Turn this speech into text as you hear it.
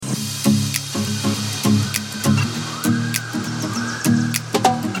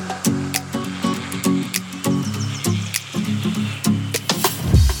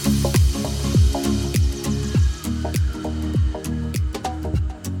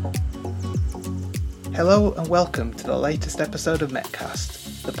Hello and welcome to the latest episode of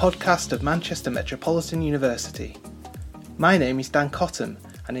MetCast, the podcast of Manchester Metropolitan University. My name is Dan Cottam,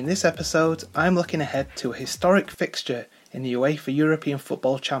 and in this episode I'm looking ahead to a historic fixture in the UEFA European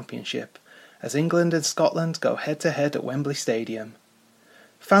Football Championship, as England and Scotland go head-to-head at Wembley Stadium.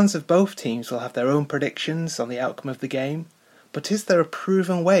 Fans of both teams will have their own predictions on the outcome of the game, but is there a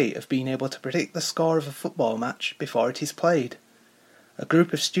proven way of being able to predict the score of a football match before it is played? A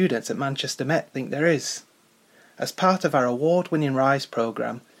group of students at Manchester Met think there is. As part of our award-winning RISE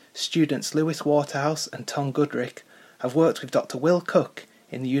programme, students Lewis Waterhouse and Tom Goodrick have worked with Dr Will Cook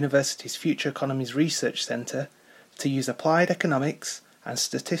in the university's Future Economies Research Centre to use applied economics and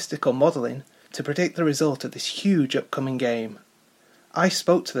statistical modelling to predict the result of this huge upcoming game. I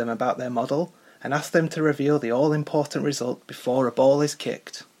spoke to them about their model and asked them to reveal the all-important result before a ball is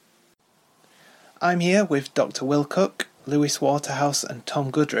kicked. I'm here with Dr Will Cook, Lewis Waterhouse and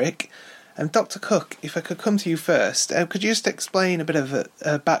Tom Goodrick. And Dr Cook, if I could come to you first, could you just explain a bit of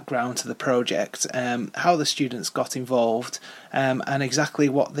a background to the project, how the students got involved, and exactly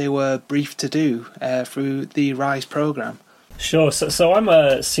what they were briefed to do through the RISE programme? Sure. So I'm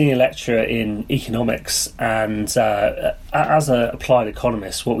a senior lecturer in economics, and as an applied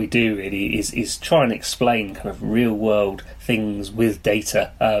economist, what we do really is try and explain kind of real-world things with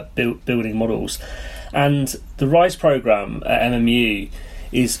data, building models. And the RISE programme at MMU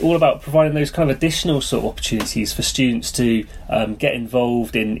is all about providing those kind of additional sort of opportunities for students to get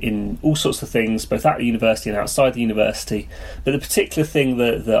involved in all sorts of things, both at the university and outside the university. But the particular thing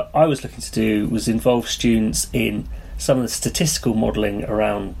that I was looking to do was involve students in some of the statistical modelling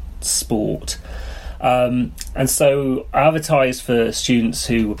around sport. And so I advertised for students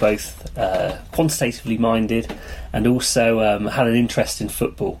who were both quantitatively minded and also had an interest in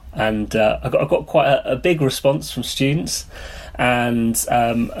football. And I got quite a big response from students, and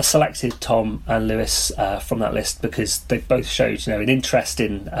I selected Tom and Lewis from that list because they both showed, an interest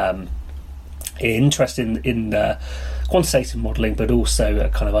in quantitative modelling, but also a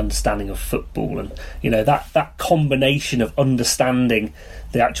kind of understanding of football, and that combination of understanding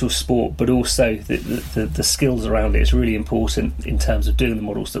the actual sport, but also the skills around it is really important in terms of doing the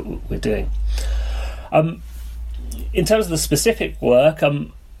models that we're doing. In terms of the specific work,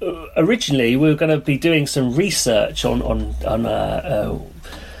 originally we were going to be doing some research on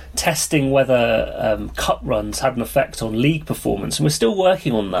testing whether cut runs had an effect on league performance, and we're still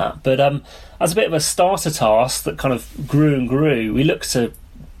working on that. But as a bit of a starter task that kind of grew and grew, we looked to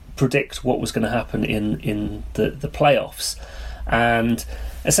predict what was going to happen in the playoffs. And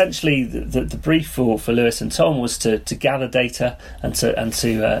essentially, the brief for Lewis and Tom was to gather data and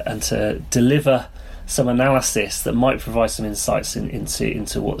to deliver some analysis that might provide some insights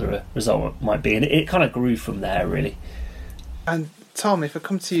into what the result might be, and it kind of grew from there, really. And Tom, if I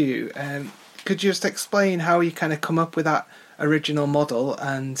come to you, could you just explain how you kind of come up with that original model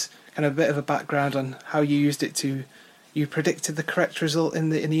and kind of a bit of a background on how you used it you predicted the correct result in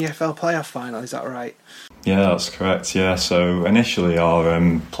the EFL playoff final, is that right? Yeah, that's correct, yeah. So initially our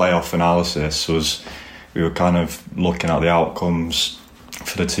playoff analysis was, we were kind of looking at the outcomes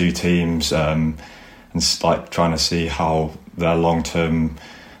for the two teams and trying to see how their long-term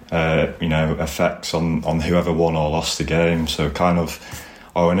effects on whoever won or lost the game. So kind of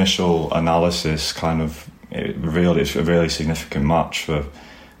our initial analysis it revealed it's a really significant match for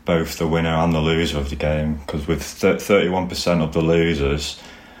both the winner and the loser of the game, because with 31% of the losers,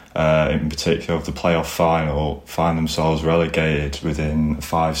 in particular of the playoff final, find themselves relegated within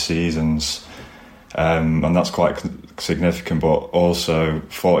 5 seasons. And that's quite significant, but also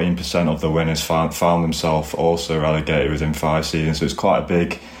 14% of the winners found themselves also relegated within 5 seasons. So it's quite a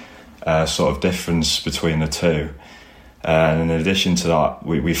big sort of difference between the two. And in addition to that,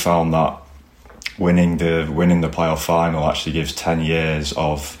 we found that winning the playoff final actually gives 10 years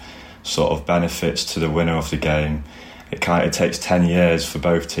of sort of benefits to the winner of the game. It takes 10 years for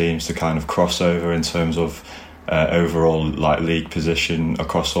both teams to kind of cross over in terms of overall league position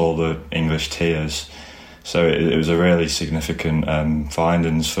across all the English tiers. So it was a really significant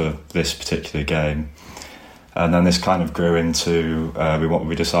findings for this particular game. And then this kind of grew into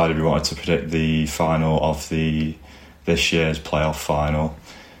we decided we wanted to predict the final of this year's playoff final.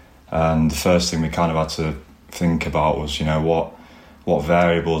 And the first thing we kind of had to think about was what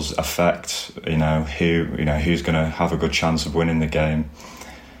variables affect who's going to have a good chance of winning the game.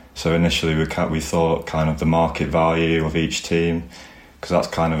 So initially we thought kind of the market value of each team, because that's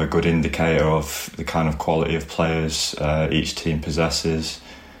kind of a good indicator of the kind of quality of players each team possesses.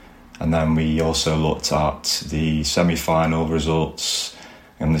 And then we also looked at the semi-final results,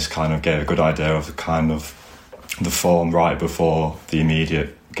 and this kind of gave a good idea of the form right before the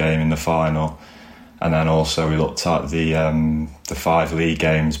immediate game in the final. And then also we looked at the 5 league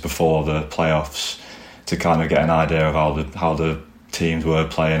games before the playoffs to kind of get an idea of how the teams were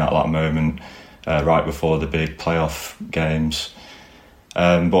playing at that moment, right before the big playoff games.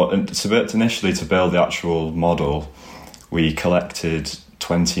 But initially, to build the actual model, we collected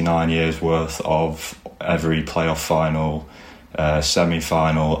 29 years worth of every playoff final,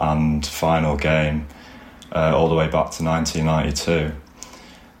 semi-final and final game, all the way back to 1992.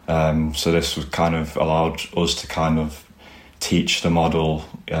 So this was kind of allowed us to kind of teach the model.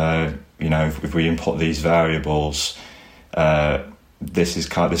 If we input these variables, this is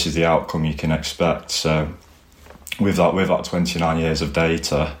the outcome you can expect. So with that 29 years of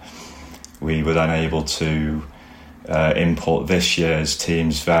data, we were then able to input this year's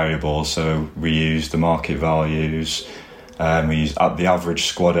team's variables. So we used the market values. We used the average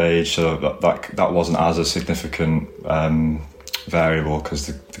squad age, so that wasn't as a significant variable because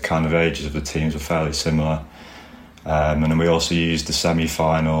the kind of ages of the teams were fairly similar. And then we also used the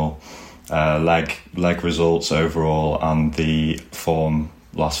semi-final leg results overall and the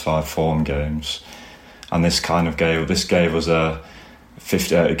last 5 form games. And this gave us a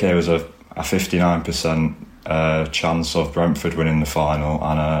 59% chance of Brentford winning the final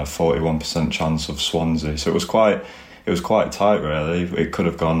and a 41% chance of Swansea. So it was quite tight, really. It could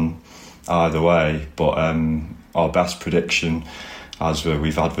have gone either way, but our best prediction, as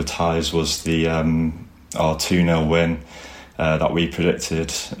we've advertised, was the our 2-0 win that we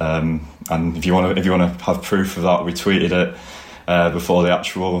predicted. And if you want to have proof of that, we tweeted it before the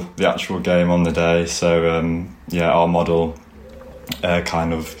actual game on the day. So our model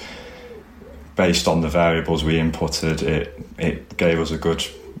kind of based on the variables we inputted, it gave us a good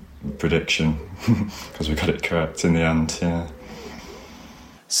prediction because we got it correct in the end. Yeah.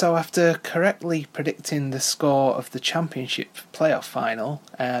 So after correctly predicting the score of the Championship playoff final,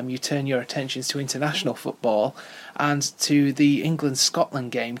 you turn your attentions to international football and to the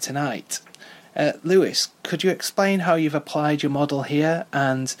England-Scotland game tonight. Lewis, could you explain how you've applied your model here,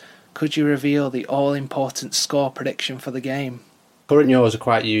 and could you reveal the all-important score prediction for the game? Current Euros are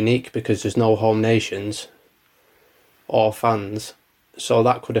quite unique because there's no home nations or fans, so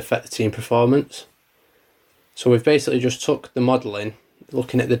that could affect the team performance. So we've basically just took the modelling,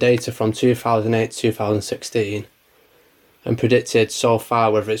 looking at the data from 2008 to 2016, and predicted so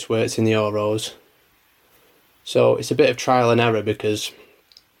far whether it's worked in the Euros. So it's a bit of trial and error because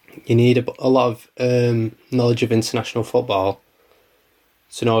you need a lot of knowledge of international football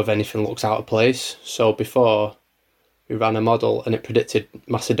to know if anything looks out of place. So before, we ran a model and it predicted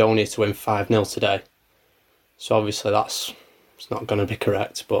Macedonia to win 5-0 today. So obviously it's not going to be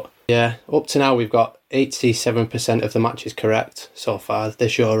correct. But yeah, up to now we've got 87% of the matches correct so far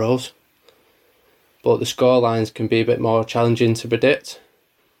this Euros. But the scorelines can be a bit more challenging to predict.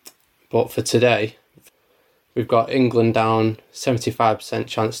 But for today, we've got England down 75%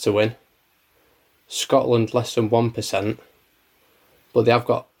 chance to win. Scotland less than 1%. But they have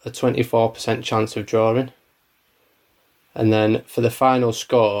got a 24% chance of drawing. And then for the final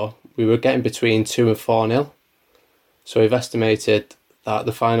score, we were getting between 2 and 4-0. So we've estimated that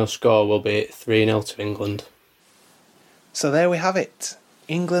the final score will be 3-0 to England. So there we have it.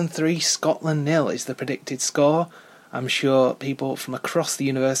 England 3, Scotland 0 is the predicted score. I'm sure people from across the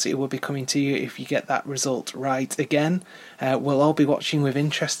university will be coming to you if you get that result right again. We'll all be watching with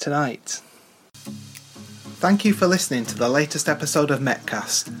interest tonight. Thank you for listening to the latest episode of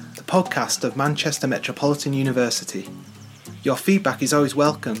MetCast, the podcast of Manchester Metropolitan University. Your feedback is always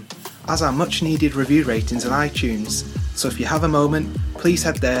welcome, as are much needed review ratings on iTunes, so if you have a moment, please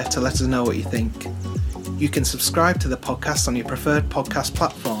head there to let us know what you think. You can subscribe to the podcast on your preferred podcast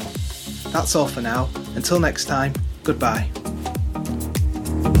platform. That's all for now. Until next time, goodbye.